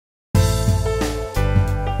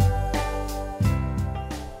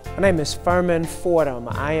My name is Furman Fordham.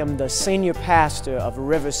 I am the senior pastor of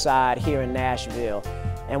Riverside here in Nashville.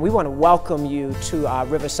 And we want to welcome you to our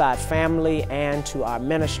Riverside family and to our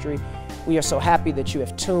ministry. We are so happy that you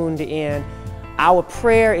have tuned in. Our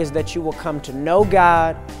prayer is that you will come to know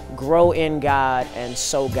God, grow in God, and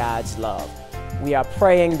sow God's love. We are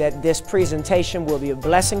praying that this presentation will be a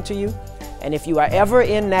blessing to you. And if you are ever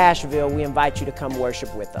in Nashville, we invite you to come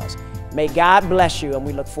worship with us. May God bless you, and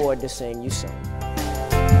we look forward to seeing you soon.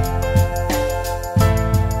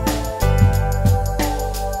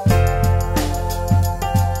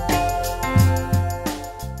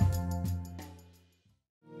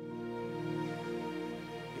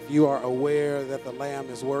 You are aware that the Lamb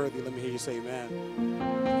is worthy, let me hear you say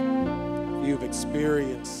amen. If you've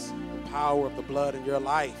experienced the power of the blood in your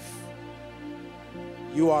life,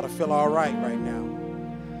 you ought to feel all right now.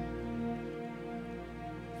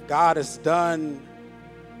 God has done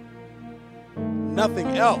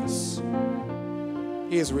nothing else.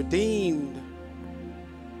 He has redeemed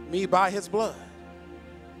me by his blood.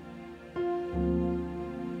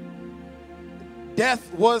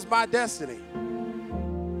 Death was my destiny,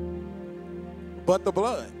 but the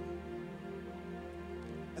blood.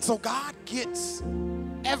 And so God gets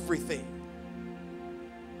everything.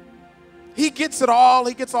 He gets it all.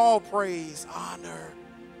 He gets all praise, honor,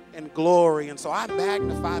 and glory. And so I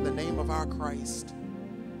magnify the name of our Christ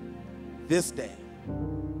this day,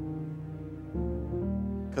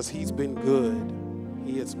 because he's been good.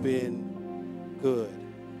 He has been good.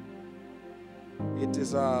 It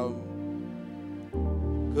is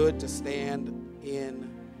good to stand in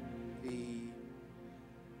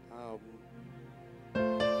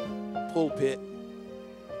pulpit,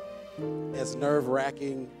 as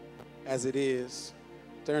nerve-wracking as it is.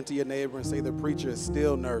 Turn to your neighbor and say, the preacher is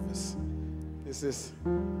still nervous. It's his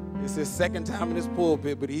second time in this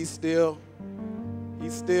pulpit, but he's still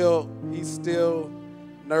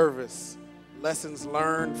nervous. Lessons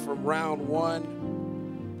learned from round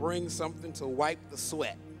one: bring something to wipe the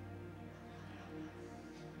sweat.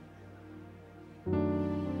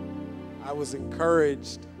 I was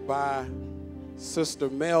encouraged by Sister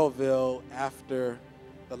Melville after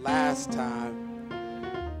the last time.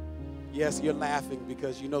 Yes, you're laughing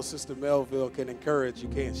because you know Sister Melville can encourage you,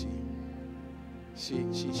 can't she? She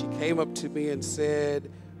came up to me and said,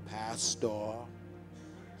 "Pastor,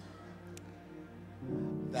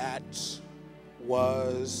 that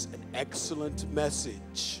was an excellent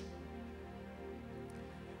message.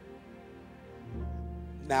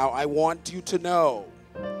 Now I want you to know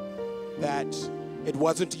that it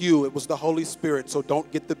wasn't you, it was the Holy Spirit, so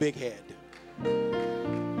don't get the big head."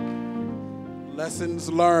 Lessons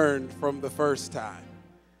learned from the first time.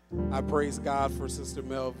 I praise God for Sister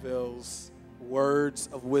Melville's words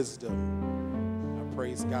of wisdom. I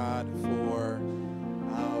praise God for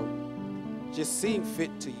just seeing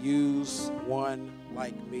fit to use one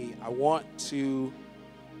like me. I want to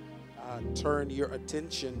turn your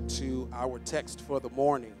attention to our text for the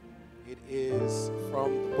morning. It is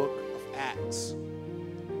from the book of Acts.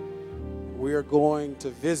 We're going to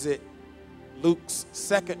visit Luke's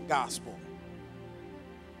second gospel.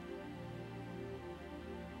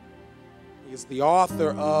 He is the author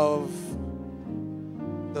of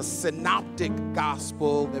the synoptic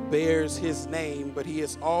gospel that bears his name, but he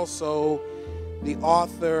is also the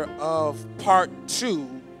author of part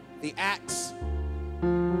 2, the Acts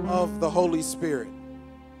of the Holy Spirit.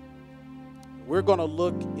 We're going to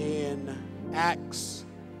look in Acts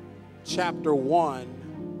chapter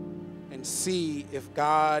 1 and see if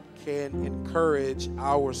God can encourage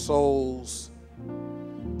our souls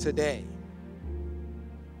today.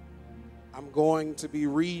 I'm going to be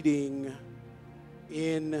reading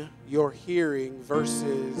in your hearing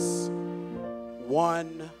verses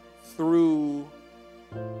 1 through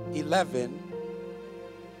 11.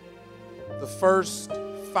 The first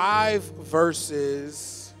 5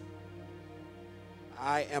 verses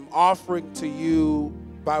I am offering to you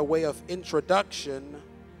by way of introduction.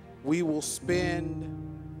 We will spend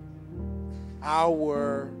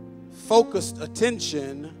our focused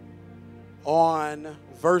attention on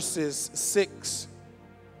verses 6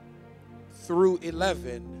 through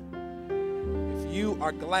 11. If you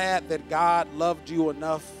are glad that God loved you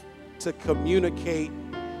enough to communicate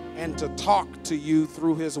and to talk to you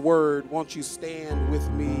through his word, won't you stand with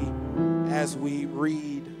me as we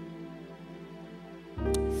read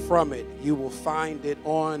from it? You will find it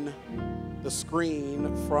on the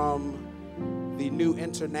screen from the New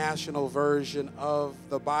International Version of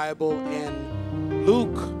the Bible. And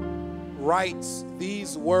Luke writes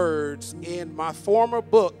these words: "In my former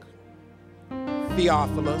book,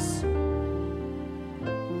 Theophilus,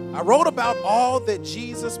 I wrote about all that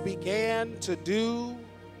Jesus began to do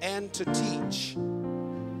and to teach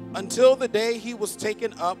until the day he was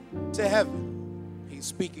taken up to heaven. He's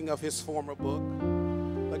speaking of his former book,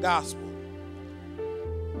 the Gospel.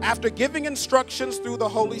 After giving instructions through the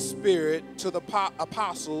Holy Spirit to the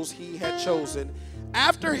apostles he had chosen,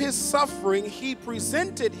 after his suffering, he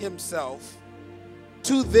presented himself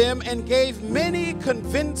to them and gave many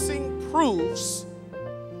convincing proofs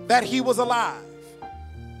that he was alive.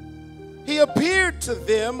 He appeared to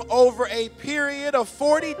them over a period of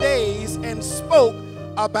 40 days and spoke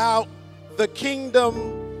about the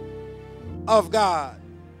kingdom of God.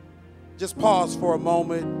 Just pause for a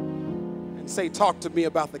moment and say, talk to me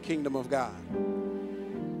about the kingdom of God.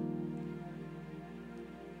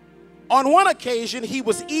 On one occasion, he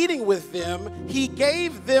was eating with them. He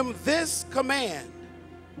gave them this command: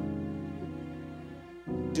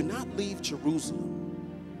 do not leave Jerusalem,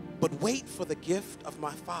 but wait for the gift of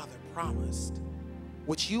my Father promised,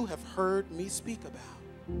 which you have heard me speak about.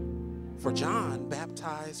 For John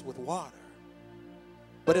baptized with water,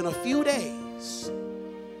 but in a few days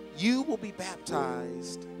you will be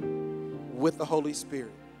baptized with the Holy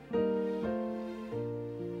Spirit.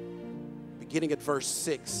 Beginning at verse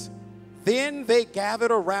 6. Then they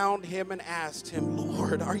gathered around him and asked him,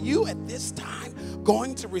 Lord, are you at this time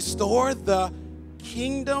going to restore the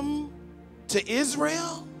kingdom to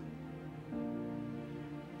Israel?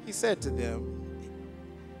 He said to them,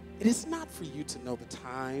 it is not for you to know the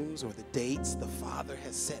times or the dates the Father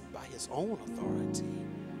has set by his own authority,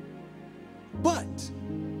 but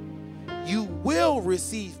you will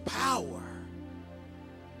receive power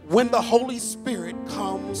when the Holy Spirit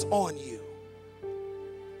comes on you.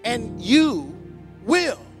 And you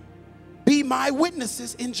will be my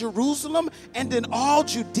witnesses in Jerusalem and in all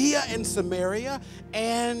Judea and Samaria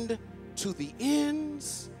and to the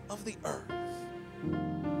ends of the earth.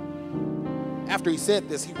 After he said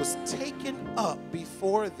this, he was taken up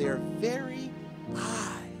before their very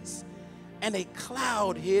eyes, and a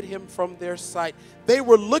cloud hid him from their sight. They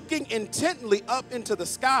were looking intently up into the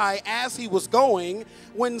sky as he was going,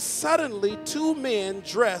 when suddenly two men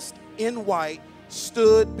dressed in white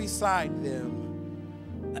stood beside them.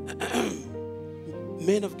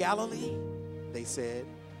 Men of Galilee, they said,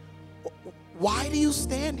 why do you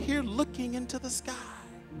stand here looking into the sky?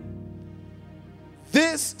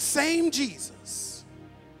 This same Jesus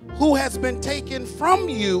who has been taken from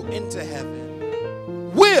you into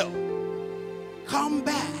heaven will come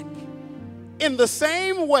back in the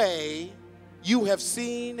same way you have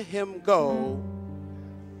seen him go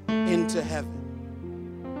into heaven.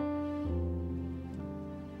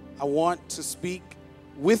 I want to speak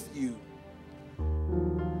with you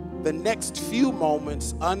the next few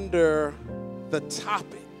moments under the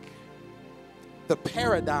topic, the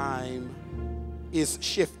paradigm is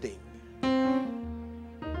shifting.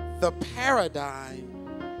 The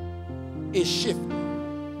paradigm is shifting.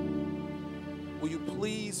 Will you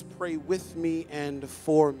please pray with me and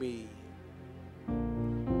for me?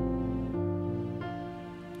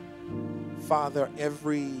 Father,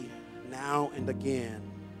 every now and again,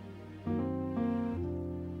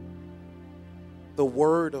 the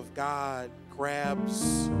word of God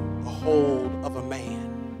grabs a hold of a man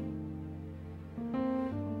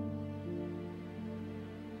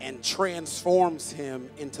and transforms him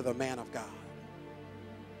into the man of God.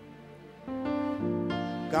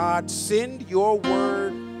 God, send your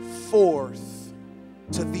word forth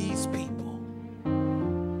to these people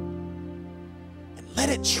and let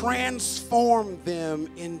it transform them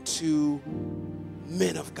into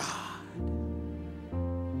men of God,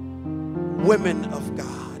 women of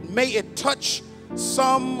God. May it touch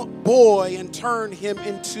some boy and turn him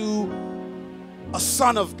into a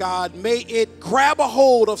son of God. May it grab a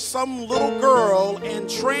hold of some little girl and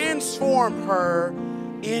transform her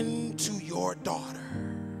into your daughter.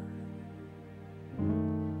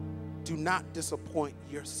 Do not disappoint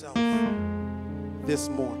yourself this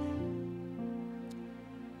morning.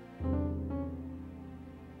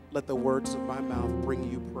 Let the words of my mouth bring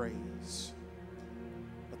you praise.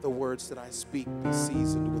 Let the words that I speak be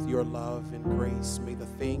seasoned with your love and grace. May the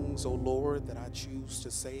things, O Lord, that I choose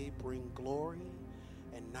to say bring glory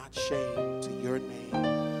and not shame to your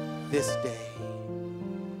name this day.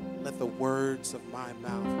 Let the words of my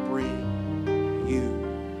mouth bring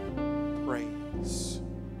you praise.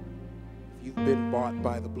 If you've been bought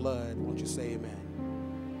by the blood, won't you say amen?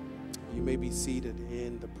 You may be seated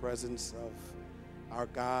in the presence of our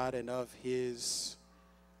God and of his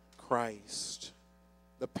Christ.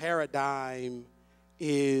 The paradigm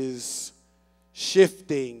is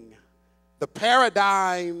shifting. The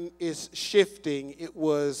paradigm is shifting. It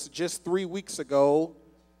was just 3 weeks ago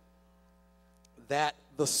that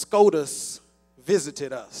the SCOTUS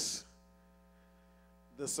visited us.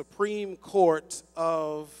 The Supreme Court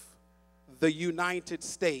of the United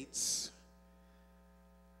States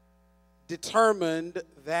determined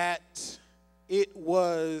that it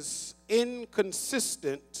was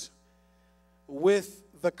inconsistent with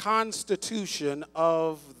the Constitution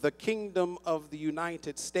of the Kingdom of the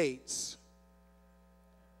United States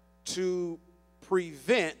to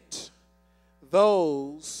prevent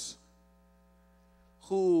those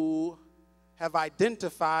who have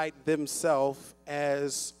identified themselves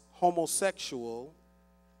as homosexual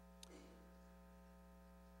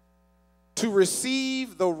to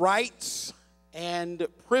receive the rights and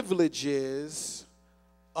privileges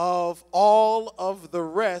of all of the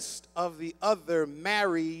rest of the other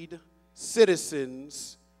married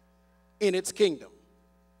citizens in its kingdom.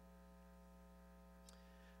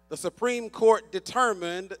 The Supreme Court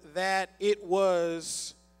determined that it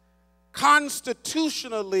was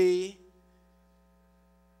constitutionally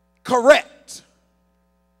correct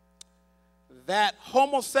that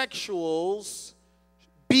homosexuals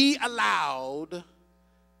be allowed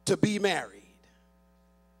to be married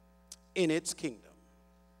in its kingdom.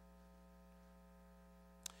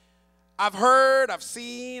 I've heard, I've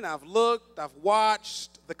seen, I've looked, I've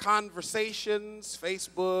watched the conversations,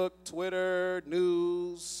 Facebook, Twitter,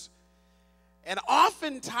 news, and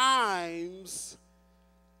oftentimes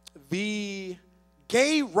the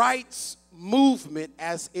gay rights movement,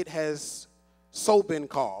 as it has so been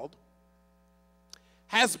called,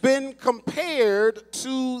 has been compared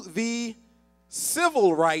to the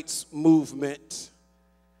civil rights movement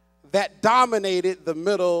that dominated the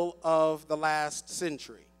middle of the last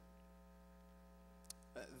century.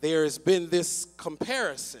 There's been this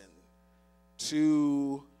comparison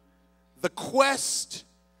to the quest,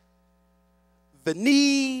 the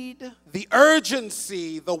need, the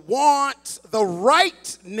urgency, the want, the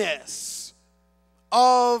rightness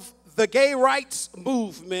of the gay rights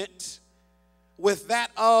movement with that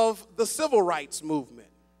of the civil rights movement.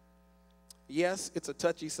 Yes, it's a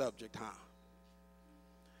touchy subject, huh?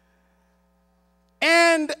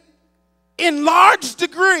 And in large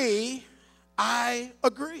degree, I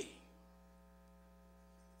agree.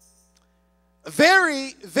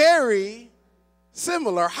 Very, very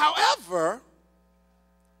similar. However,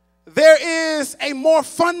 there is a more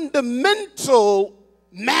fundamental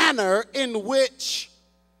manner in which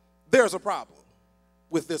there's a problem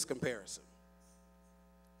with this comparison.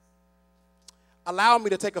 Allow me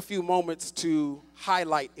to take a few moments to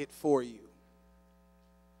highlight it for you.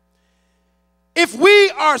 If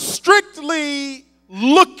we are strictly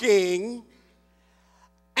looking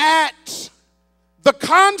at the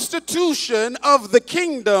Constitution of the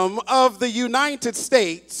Kingdom of the United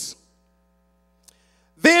States,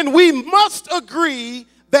 then we must agree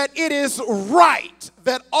that it is right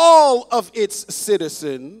that all of its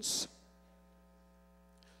citizens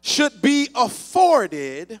should be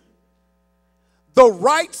afforded the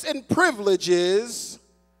rights and privileges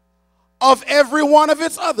of every one of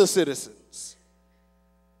its other citizens.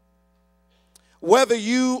 Whether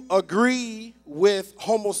you agree with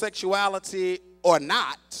homosexuality or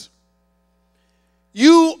not,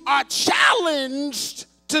 you are challenged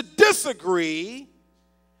to disagree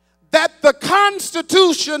that the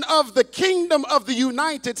Constitution of the Kingdom of the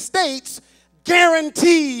United States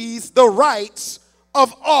guarantees the rights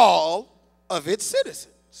of all of its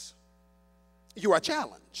citizens. You are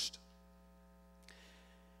challenged.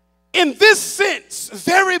 In this sense,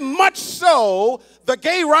 very much so, the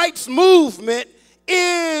gay rights movement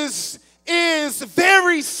is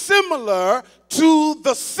very similar to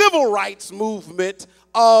the civil rights movement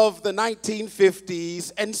of the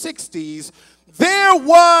 1950s and 60s. There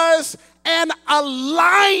was an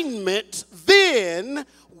alignment then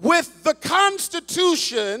with the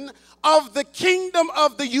Constitution of the Kingdom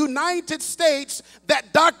of the United States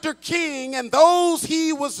that Dr. King and those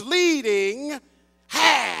he was leading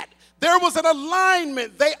had. There was an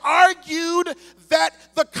alignment. They argued that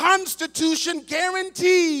the Constitution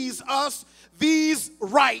guarantees us these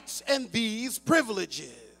rights and these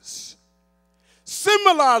privileges.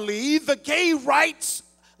 Similarly, the gay rights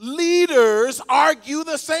leaders argue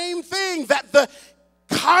the same thing, that the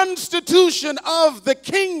Constitution of the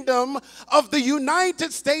Kingdom of the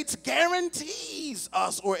United States guarantees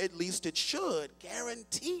us, or at least it should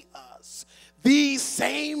guarantee us, these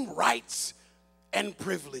same rights and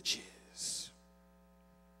privileges.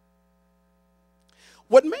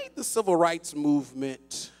 What made the civil rights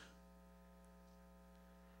movement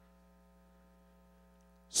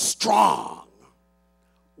strong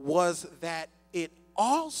was that it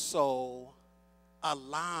also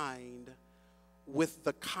aligned with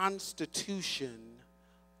the constitution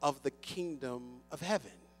of the kingdom of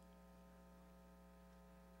heaven.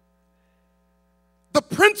 The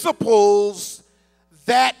principles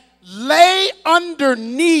that lay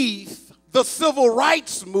underneath the civil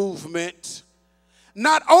rights movement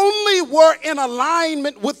not only were in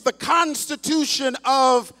alignment with the Constitution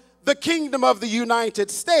of the Kingdom of the United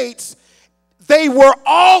States, they were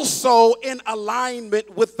also in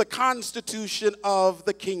alignment with the Constitution of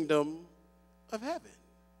the Kingdom of Heaven.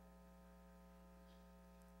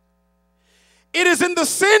 It is in the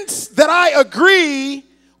sense that I agree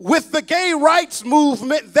with the gay rights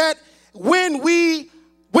movement that when we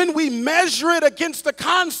measure it against the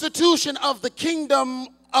Constitution of the Kingdom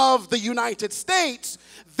of the United States,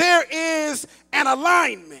 there is an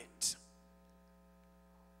alignment.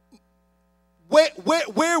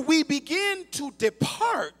 Where we begin to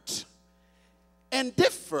depart and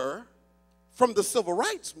differ from the civil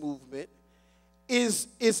rights movement is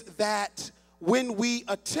that when we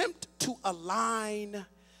attempt to align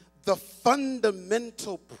the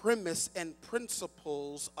fundamental premise and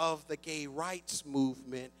principles of the gay rights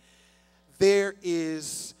movement, there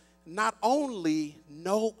is not only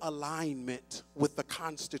no alignment with the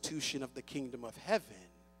Constitution of the Kingdom of Heaven,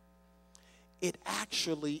 it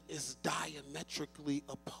actually is diametrically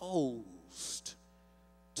opposed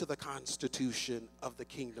to the Constitution of the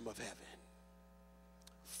Kingdom of Heaven.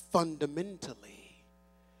 Fundamentally,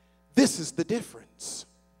 this is the difference.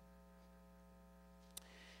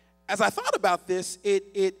 As I thought about this,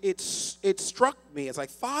 it struck me as I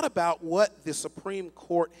thought about what the Supreme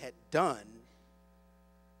Court had done.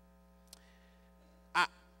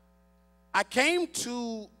 I came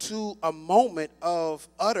to a moment of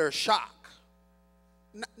utter shock,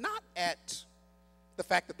 not at the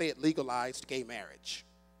fact that they had legalized gay marriage.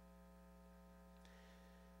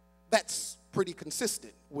 That's pretty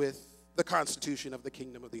consistent with the Constitution of the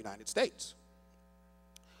Kingdom of the United States.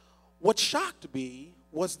 What shocked me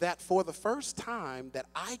was that for the first time that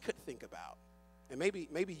I could think about, and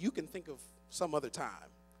maybe you can think of some other time,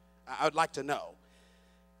 I would like to know,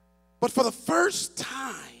 but for the first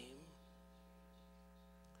time,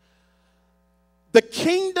 the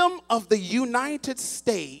Kingdom of the United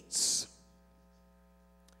States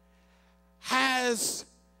has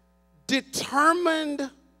determined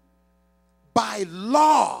by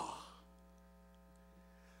law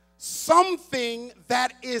something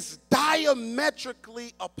that is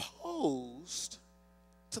diametrically opposed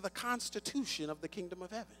to the Constitution of the Kingdom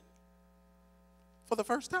of Heaven. For the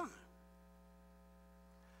first time.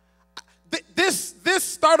 This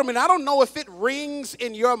startled me. I don't know if it rings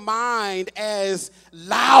in your mind as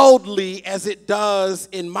loudly as it does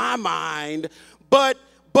in my mind, but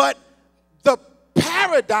the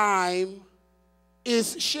paradigm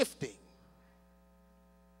is shifting.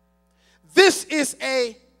 This is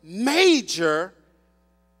a major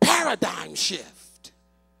paradigm shift.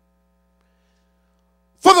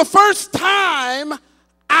 For the first time,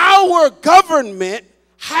 our government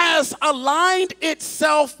has aligned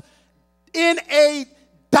itself in a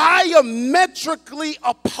diametrically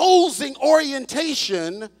opposing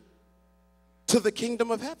orientation to the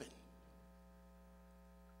kingdom of heaven.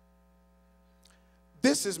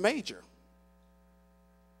 This is major.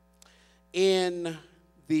 In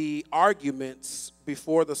the arguments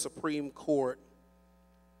before the Supreme Court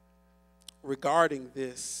regarding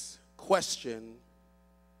this question,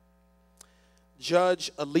 Judge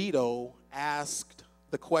Alito asked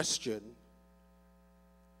the question,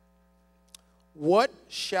 what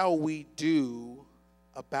shall we do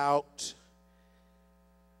about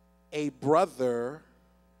a brother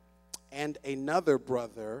and another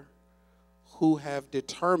brother who have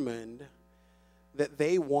determined that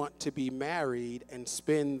they want to be married and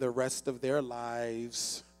spend the rest of their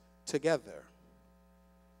lives together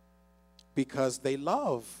because they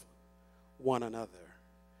love one another?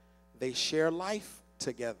 They share life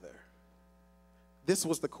together. This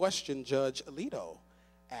was the question Judge Alito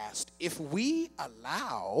asked. If we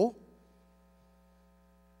allow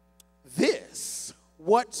this,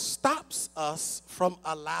 what stops us from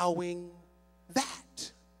allowing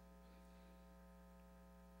that?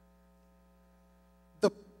 The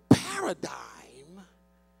paradigm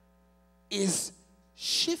is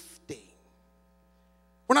shifting.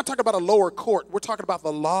 We're not talking about a lower court. We're talking about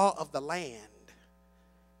the law of the land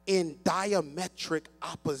in diametric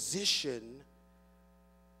opposition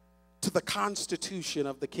to the Constitution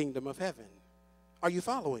of the kingdom of heaven. Are you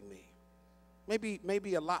following me?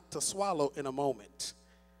 Maybe a lot to swallow in a moment.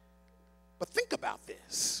 But think about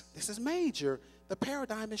this. This is major. The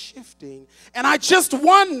paradigm is shifting. And I just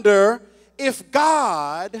wonder if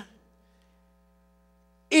God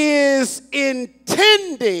is is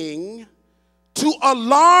intending to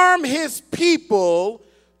alarm his people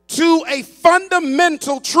to a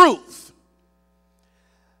fundamental truth.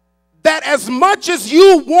 That as much as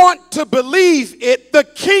you want to believe it, the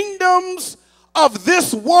kingdoms of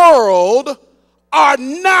this world are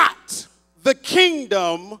not the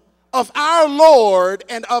kingdom of our Lord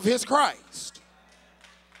and of his Christ.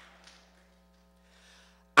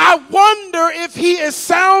 I wonder if he is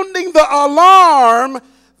sounding the alarm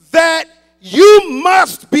that you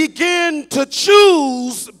must begin to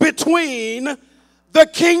choose between the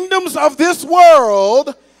kingdoms of this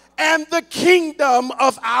world and the kingdom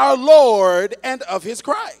of our Lord and of his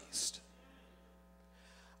Christ.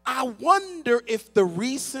 I wonder if the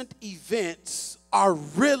recent events are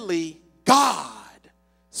really God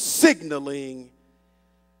signaling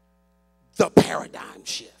the paradigm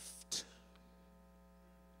shift.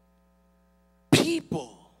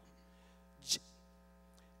 People,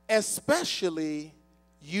 especially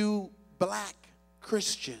you black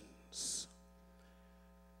Christians,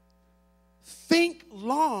 think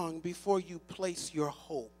long before you place your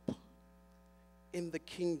hope in the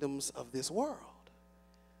kingdoms of this world.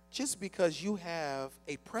 Just because you have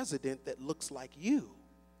a president that looks like you.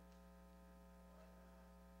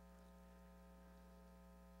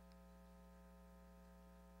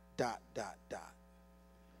 Dot, dot, dot.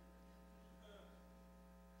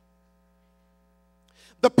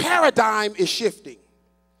 The paradigm is shifting.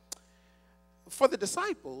 For the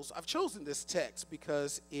disciples, I've chosen this text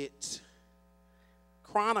because it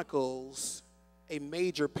chronicles a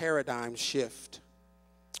major paradigm shift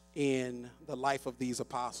in the life of these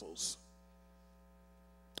apostles.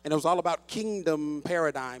 And it was all about kingdom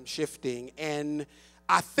paradigm shifting. And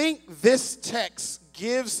I think this text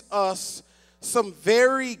gives us some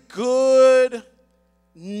very good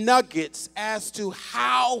nuggets as to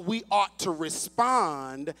how we ought to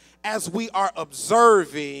respond as we are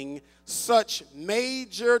observing such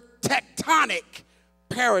major tectonic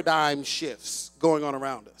paradigm shifts going on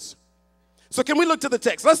around us. So can we look to the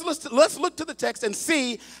text? Let's look to the text and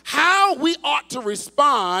see how we ought to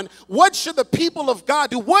respond. What should the people of God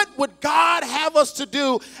do? What would God have us to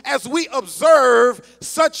do as we observe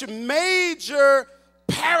such major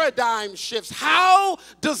paradigm shifts? How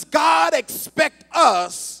does God expect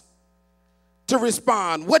us to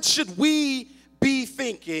respond? What should we be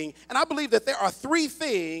thinking? And I believe that there are three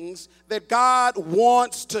things that God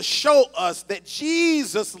wants to show us that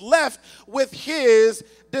Jesus left with his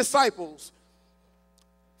disciples.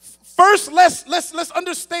 First, let's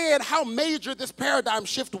understand how major this paradigm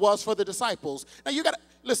shift was for the disciples. Now you got to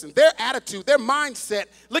listen, their attitude, their mindset,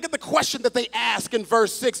 look at the question that they ask in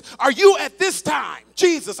verse 6. Are you at this time,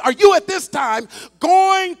 Jesus, are you at this time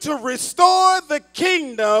going to restore the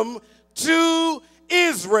kingdom to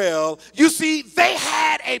Israel? You see, they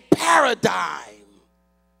had a paradigm.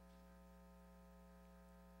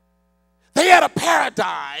 They had a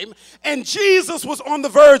paradigm, and Jesus was on the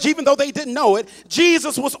verge, even though they didn't know it,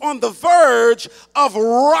 Jesus was on the verge of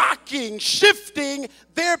rocking, shifting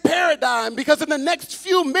their paradigm, because in the next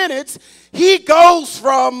few minutes, he goes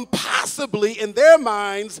from possibly, in their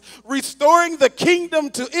minds, restoring the kingdom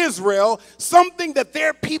to Israel, something that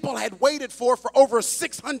their people had waited for over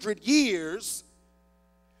 600 years,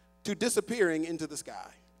 to disappearing into the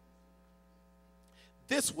sky.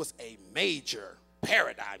 This was a major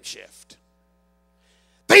paradigm shift.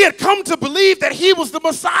 They had come to believe that he was the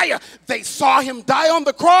Messiah. They saw him die on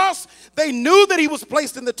the cross. They knew that he was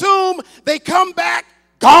placed in the tomb. They come back,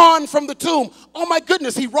 gone from the tomb. Oh my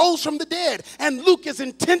goodness, he rose from the dead. And Luke is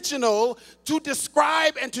intentional to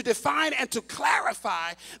describe and to define and to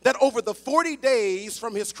clarify that over the 40 days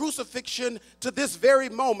from his crucifixion to this very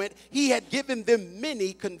moment, he had given them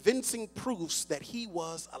many convincing proofs that he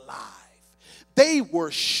was alive. They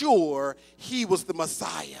were sure he was the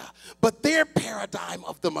Messiah, but their paradigm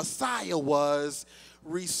of the Messiah was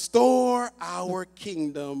restore our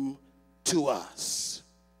kingdom to us.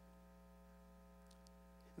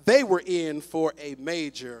 They were in for a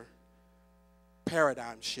major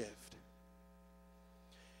paradigm shift.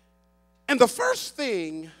 And the first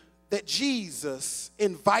thing that Jesus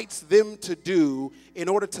invites them to do in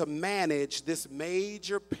order to manage this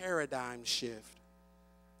major paradigm shift,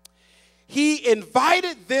 he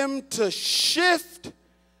invited them to shift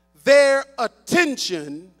their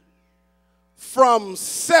attention from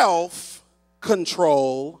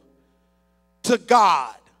self-control to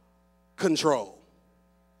God control.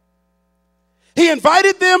 He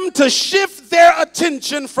invited them to shift their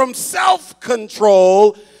attention from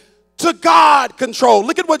self-control to God control.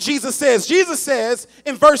 Look at what Jesus says. Jesus says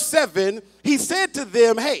in verse 7, he said to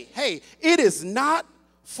them, hey, it is not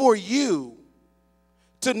for you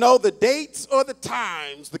to know the dates or the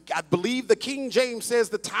times. I believe the King James says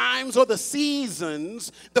the times or the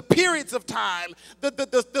seasons, the periods of time,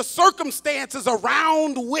 the circumstances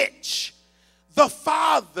around which the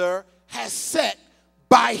Father has set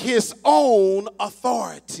by his own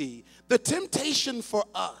authority. The temptation for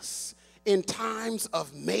us in times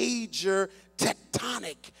of major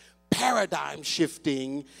tectonic paradigm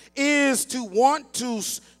shifting is to want to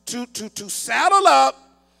saddle up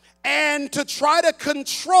and to try to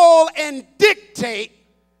control and dictate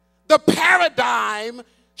the paradigm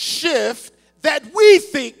shift that we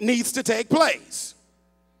think needs to take place.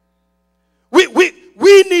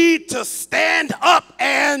 We need to stand up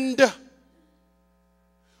and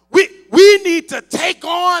we need to take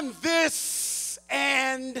on this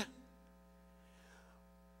and.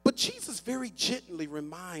 But Jesus very gently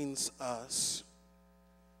reminds us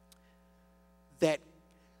that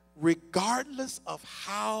regardless of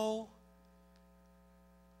how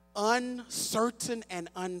uncertain and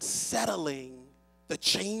unsettling the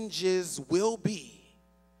changes will be,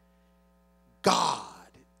 God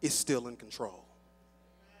is still in control.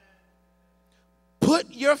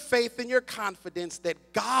 Put your faith and your confidence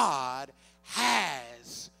that God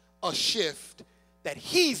has a shift that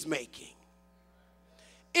he's making.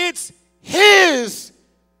 It's his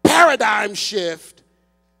paradigm shift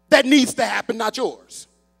that needs to happen, not yours.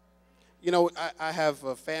 You know, I have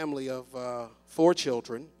a family of 4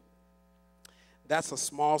 children. That's a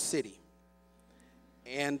small city.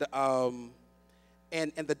 And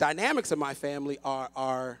the dynamics of my family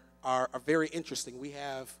are very interesting. We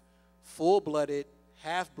have full-blooded,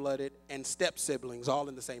 half-blooded, and step siblings all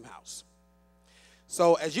in the same house.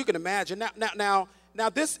 So as you can imagine, now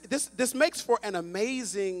this makes for an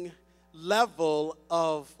amazing level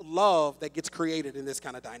of love that gets created in this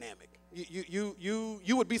kind of dynamic.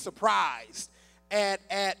 You would be surprised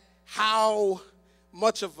at how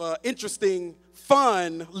much of an interesting,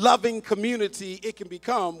 fun, loving community it can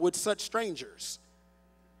become with such strangers.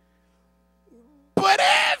 But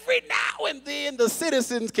every now and then the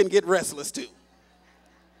citizens can get restless too.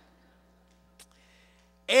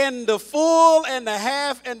 And the full and the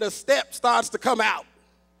half and the step starts to come out.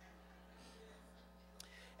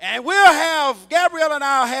 And Gabrielle and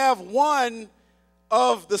I'll have one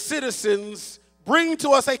of the citizens bring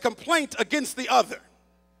to us a complaint against the other.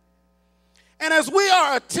 And as we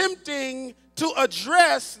are attempting to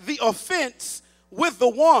address the offense with the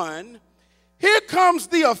one, here comes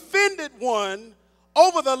the offended one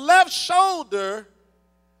over the left shoulder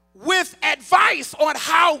with advice on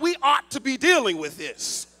how we ought to be dealing with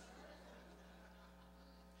this.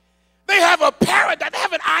 They have a paradigm, they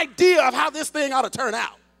have an idea of how this thing ought to turn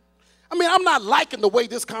out. I mean, I'm not liking the way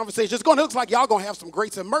this conversation is going. It looks like y'all going to have some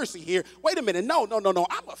grace and mercy here. Wait a minute. No.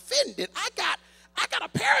 I'm offended. I got a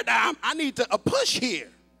paradigm I need to push here.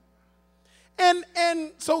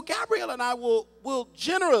 And so Gabrielle and I will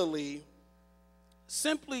generally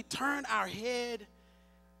simply turn our head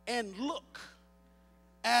and look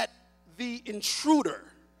at the intruder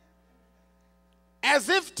as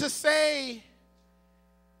if to say,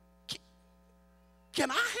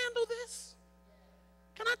 can I handle this?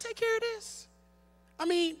 Can I take care of this? I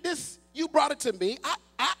mean, you brought it to me.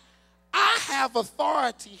 I have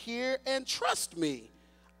authority here, and trust me,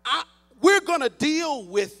 we're going to deal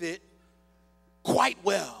with it quite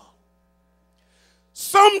well.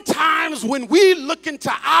 Sometimes when we look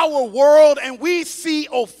into our world and we see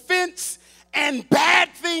offense and bad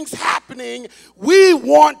things happening, we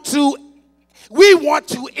want to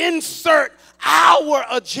insert our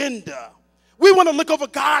agenda. We want to look over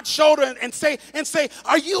God's shoulder and say,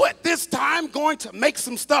 are you at this time going to make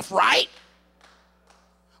some stuff right?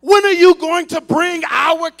 When are you going to bring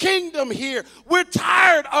our kingdom here? We're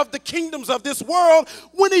tired of the kingdoms of this world.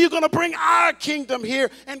 When are you going to bring our kingdom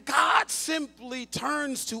here? And God simply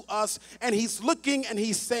turns to us and he's looking and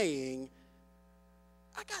he's saying,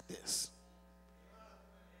 I got this.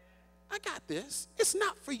 I got this. It's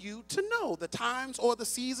not for you to know the times or the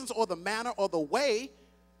seasons or the manner or the way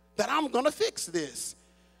that I'm going to fix this.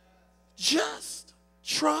 Just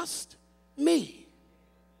trust me.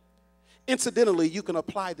 Incidentally, you can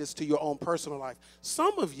apply this to your own personal life.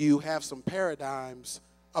 Some of you have some paradigms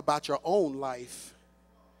about your own life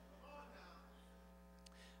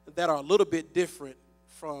that are a little bit different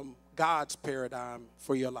from God's paradigm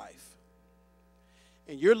for your life.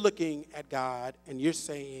 And you're looking at God and you're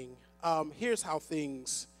saying, here's how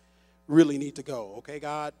things really need to go. Okay,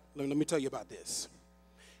 God, let me tell you about this.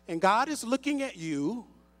 And God is looking at you,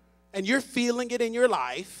 and you're feeling it in your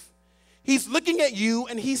life. He's looking at you,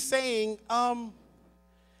 and he's saying,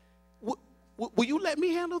 will you let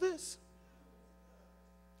me handle this?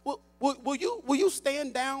 Will you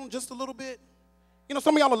stand down just a little bit? You know,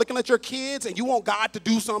 some of y'all are looking at your kids and you want God to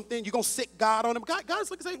do something. You're going to sick God on them. God is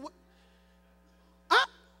looking and saying,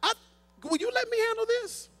 will you let me handle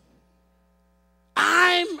this?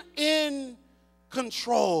 I'm in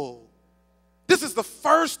control. This is the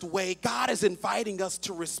first way God is inviting us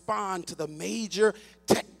to respond to the major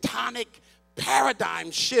tectonic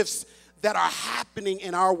paradigm shifts that are happening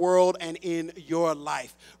in our world and in your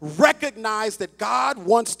life. Recognize that God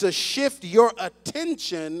wants to shift your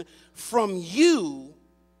attention from you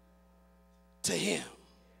to Him.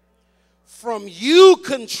 From you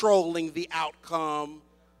controlling the outcome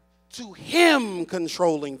to Him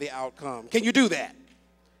controlling the outcome. Can you do that?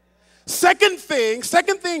 Second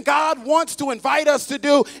thing God wants to invite us to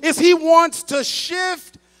do is He wants to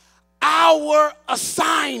shift our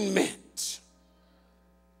assignment.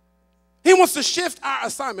 He wants to shift our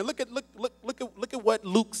assignment. Look at what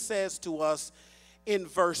Luke says to us in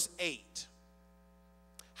verse 8.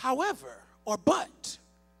 However, but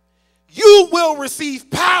you will receive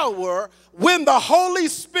power when the Holy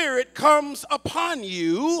Spirit comes upon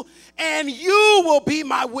you, and you will be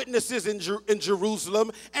my witnesses in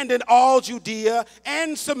Jerusalem and in all Judea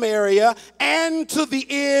and Samaria and to the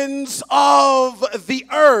ends of the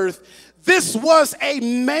earth. This was a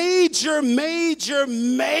major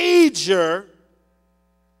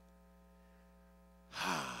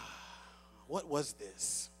what was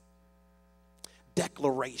this?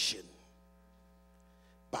 Declaration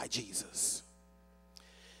by Jesus.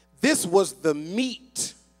 This was the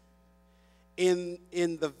meat in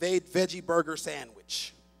the veggie burger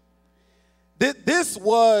sandwich. This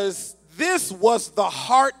was the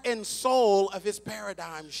heart and soul of His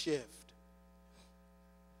paradigm shift.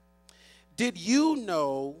 Did you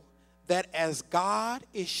know that as God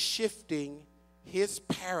is shifting His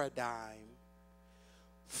paradigm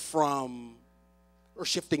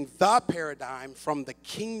shifting the paradigm from the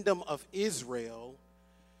kingdom of Israel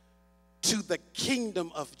to the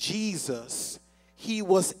kingdom of Jesus, He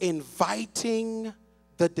was inviting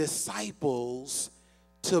the disciples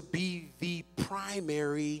to be the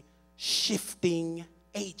primary shifting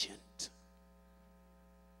agent.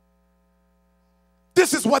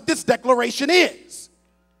 This is what this declaration is.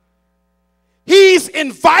 He's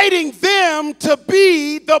inviting them to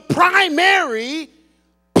be the primary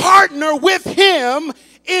partner with Him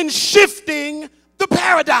in shifting the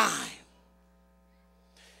paradigm.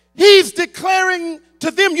 He's declaring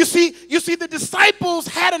to them, you see, the disciples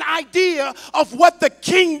had an idea of what the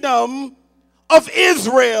kingdom of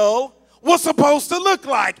Israel was supposed to look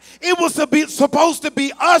like. It was supposed to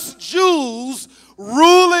be us Jews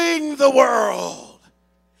ruling the world.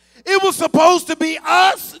 It was supposed to be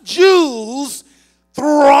us Jews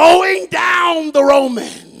throwing down the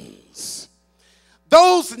Romans.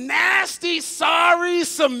 Those nasty, sorry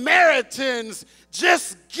Samaritans,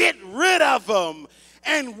 just get rid of them.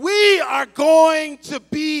 And we are going to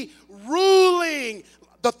be ruling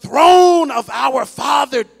the throne of our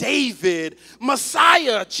father David.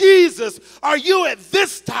 Messiah, Jesus, are you at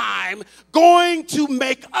this time going to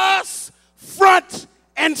make us front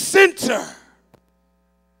and center?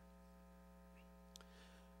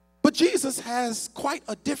 But Jesus has quite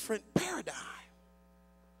a different paradigm.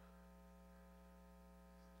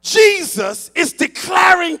 Jesus is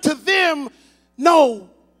declaring to them, no,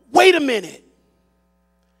 wait a minute.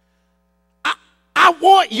 I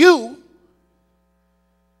want you.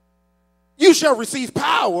 You shall receive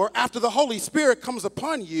power after the Holy Spirit comes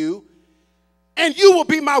upon you, and you will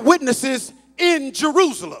be my witnesses in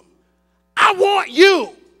Jerusalem. I want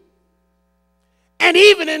you. And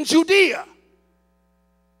even in Judea.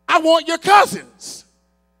 I want your cousins.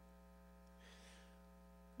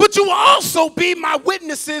 But you will also be my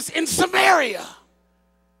witnesses in Samaria.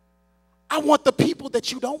 I want the people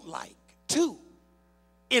that you don't like, too,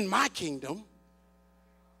 in my kingdom.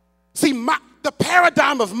 See, the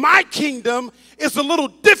paradigm of my kingdom is a little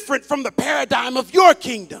different from the paradigm of your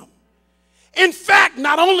kingdom. In fact,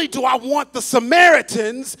 not only do I want the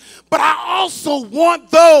Samaritans, but I also want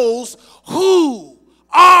those who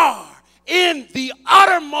are in the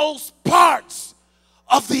uttermost parts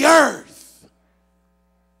of the earth.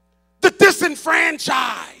 The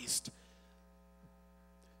disenfranchised,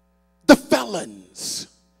 the felons,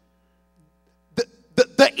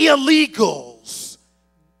 the illegals,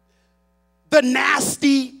 the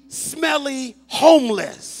nasty, smelly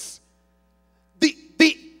homeless, the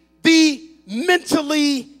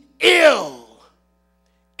mentally ill,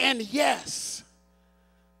 and yes,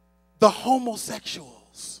 the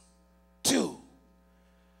homosexuals too.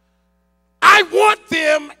 I want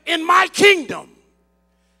them in my kingdom.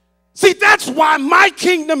 See, that's why my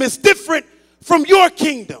kingdom is different from your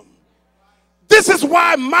kingdom. This is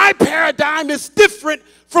why my paradigm is different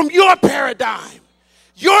from your paradigm.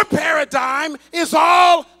 Your paradigm is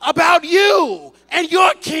all about you and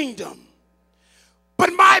your kingdom.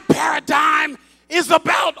 But my paradigm is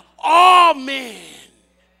about all men.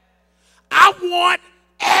 I want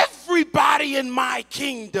everybody in my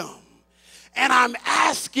kingdom. And I'm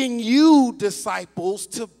asking you, disciples,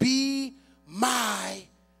 to be my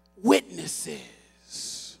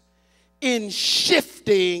witnesses in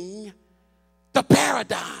shifting the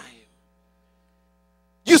paradigm.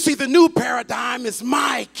 You see, the new paradigm is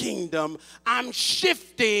my kingdom. I'm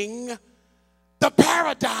shifting the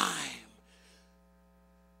paradigm.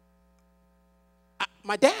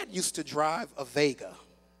 My dad used to drive a Vega.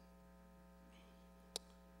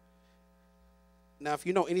 Now, if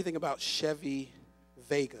you know anything about Chevy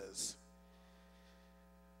Vegas,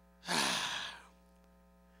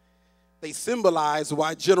 they symbolize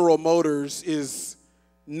why General Motors is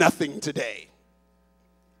nothing today.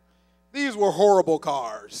 These were horrible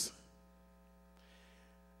cars.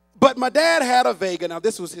 But my dad had a Vega. Now,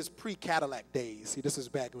 this was his pre-Cadillac days. See, this is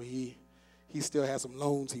back when he still had some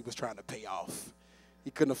loans he was trying to pay off.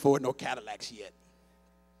 He couldn't afford no Cadillacs yet.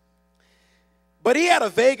 But he had a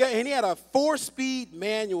Vega, and he had a 4-speed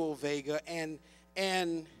manual Vega, and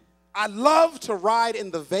I love to ride in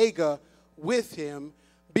the Vega with him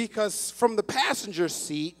because from the passenger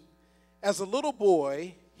seat, as a little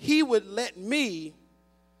boy, he would let me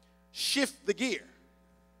shift the gear.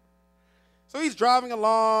 So he's driving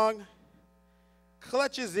along,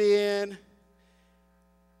 clutch is in,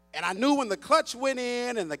 and I knew when the clutch went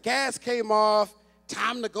in and the gas came off,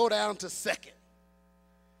 time to go down to second.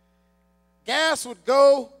 Gas would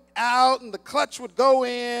go out and the clutch would go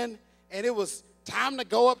in, and it was time to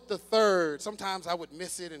go up to third. Sometimes I would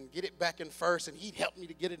miss it and get it back in first, and he'd help me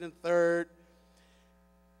to get it in third.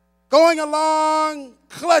 Going along,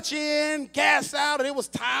 clutch in, gas out, and it was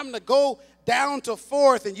time to go down to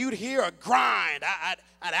fourth, and you'd hear a grind.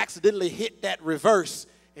 I'd accidentally hit that reverse,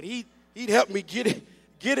 and he'd help me get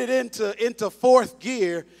it into fourth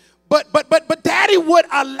gear. But Daddy would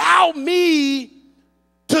allow me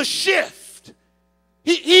to shift.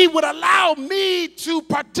 He would allow me to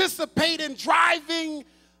participate in driving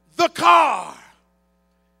the car.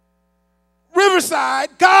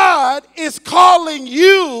 Riverside, God is calling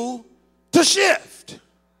you to shift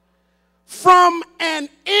from an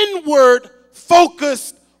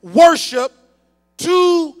inward-focused worship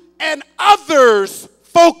to an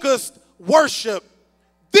others-focused worship.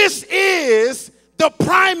 This is the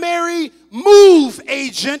primary move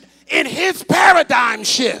agent in his paradigm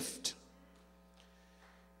shift.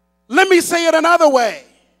 Let me say it another way.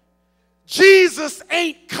 Jesus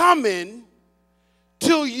ain't coming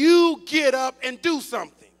till you get up and do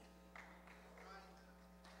something.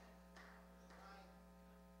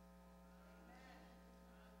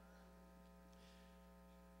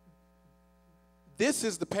 This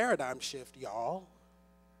is the paradigm shift, y'all.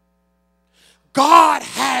 God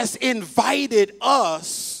has invited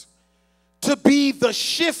us to be the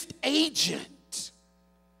shift agent.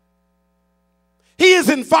 He has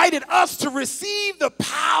invited us to receive the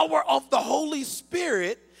power of the Holy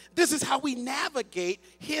Spirit. This is how we navigate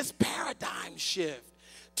his paradigm shift,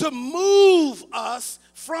 to move us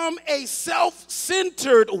from a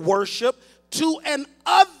self-centered worship to an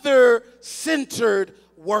other-centered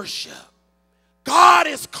worship. God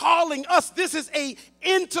is calling us. This is an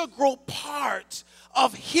integral part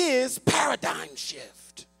of his paradigm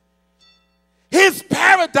shift. His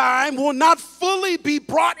paradigm will not fully be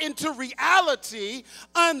brought into reality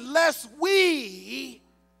unless we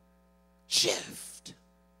shift.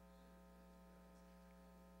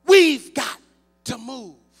 We've got to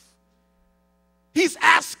move. He's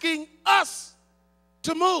asking us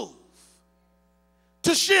to move,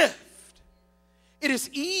 to shift. It is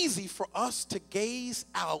easy for us to gaze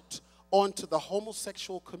out onto the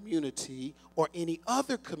homosexual community or any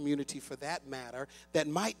other community for that matter that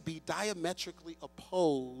might be diametrically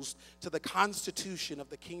opposed to the constitution of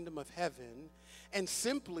the kingdom of heaven and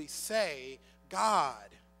simply say, God,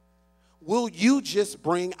 will you just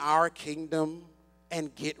bring our kingdom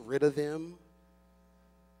and get rid of them?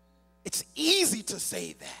 It's easy to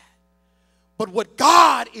say that. But what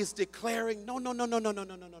God is declaring, no.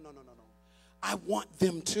 I want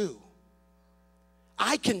them too.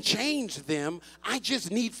 I can change them. I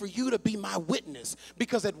just need for you to be my witness.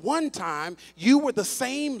 Because at one time, you were the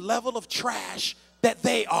same level of trash that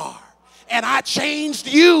they are. And I changed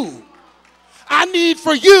you. I need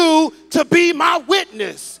for you to be my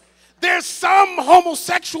witness. There's some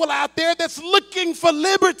homosexual out there that's looking for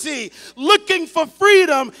liberty, looking for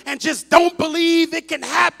freedom, and just don't believe it can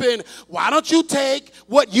happen. Why don't you take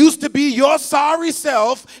what used to be your sorry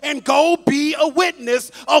self and go be a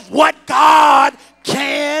witness of what God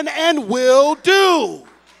can and will do?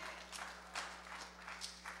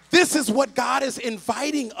 This is what God is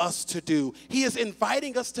inviting us to do. He is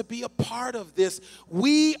inviting us to be a part of this.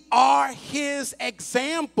 We are his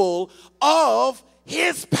example of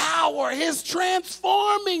his power, his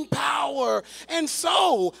transforming power. And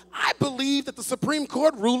so I believe that the Supreme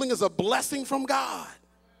Court ruling is a blessing from God.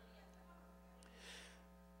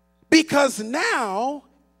 Because now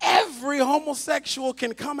every homosexual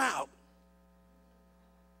can come out.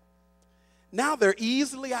 Now they're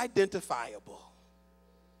easily identifiable.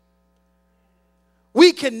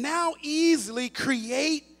 We can now easily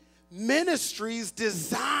create ministries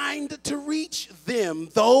designed to reach them,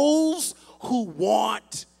 those who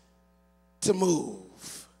want to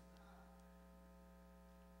move.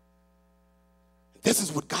 This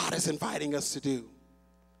is what God is inviting us to do.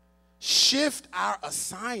 Shift our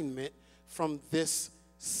assignment from this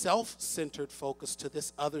self-centered focus to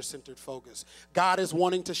this other-centered focus. God is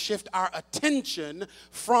wanting to shift our attention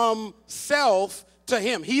from self to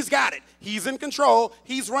him. He's got it. He's in control.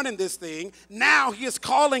 He's running this thing. Now he is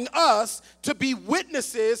calling us to be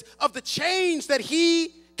witnesses of the change that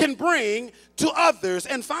he can bring to others.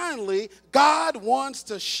 And finally, God wants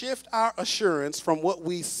to shift our assurance from what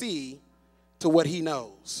we see to what he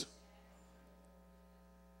knows.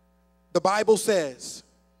 The Bible says,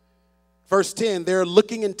 verse 10, they're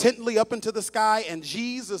looking intently up into the sky and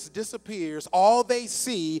Jesus disappears. All they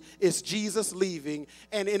see is Jesus leaving.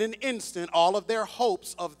 And in an instant, all of their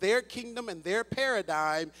hopes of their kingdom and their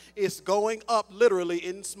paradigm is going up literally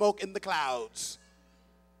in smoke in the clouds.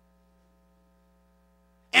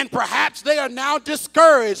 And perhaps they are now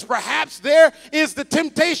discouraged. Perhaps there is the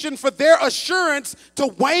temptation for their assurance to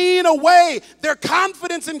wane away. Their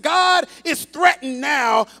confidence in God is threatened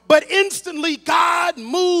now, but instantly God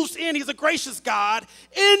moves in. He's a gracious God.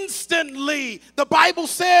 Instantly, the Bible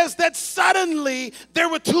says that suddenly there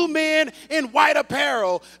were two men in white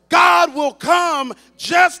apparel. God will come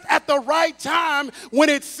just at the right time when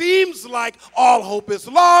it seems like all hope is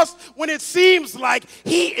lost, when it seems like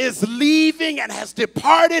he is leaving and has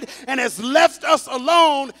departed and has left us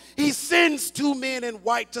alone. He sends two men in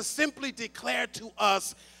white to simply declare to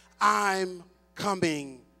us, I'm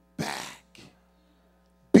coming back.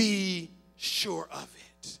 Be sure of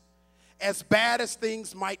it. As bad as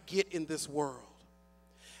things might get in this world,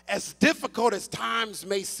 as difficult as times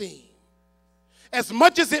may seem, as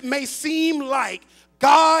much as it may seem like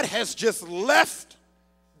God has just left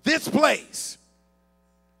this place,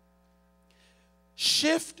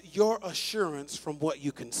 shift your assurance from what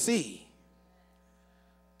you can see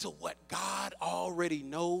to what God already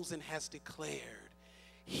knows and has declared.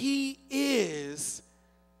 He is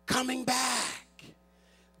coming back.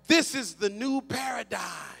 This is the new paradigm.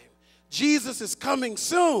 Jesus is coming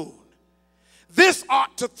soon. This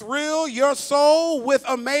ought to thrill your soul with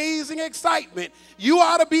amazing excitement. You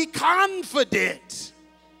ought to be confident.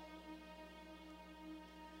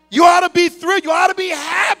 You ought to be thrilled. You ought to be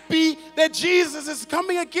happy that Jesus is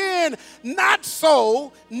coming again. Not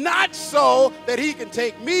so that he can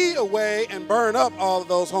take me away and burn up all of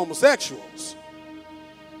those homosexuals.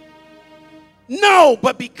 No,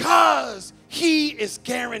 but because he is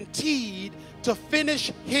guaranteed to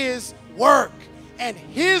finish his work. And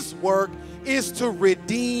his work is to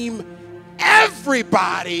redeem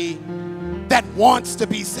everybody that wants to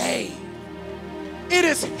be saved. It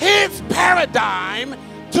is his paradigm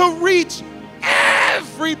to reach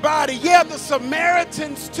everybody. Yeah, the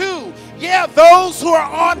Samaritans too. Yeah, those who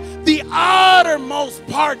are on the uttermost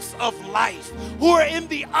parts of life, who are in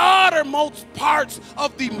the uttermost parts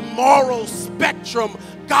of the moral spectrum.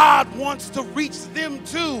 God wants to reach them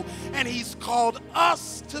too, and he's called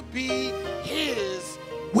us to be his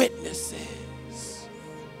witnesses.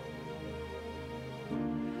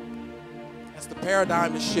 As the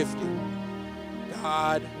paradigm is shifting,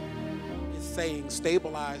 God is saying,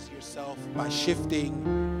 stabilize yourself by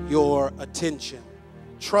shifting your attention.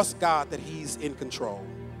 Trust God that he's in control.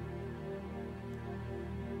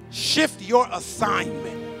 Shift your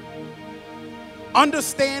assignment.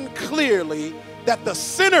 Understand clearly that the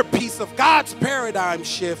centerpiece of God's paradigm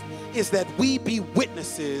shift is that we be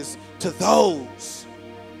witnesses to those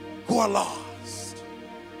who are lost,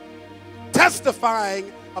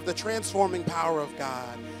 testifying of the transforming power of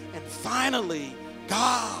God. And finally,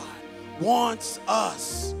 God wants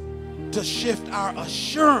us to shift our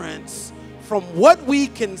assurance from what we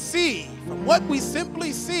can see, from what we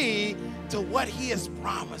simply see, to what he has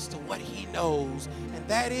promised, to what he knows, and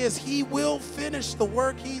that is he will finish the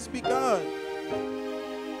work he's begun.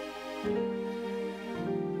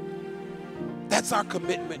 That's our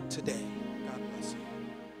commitment today.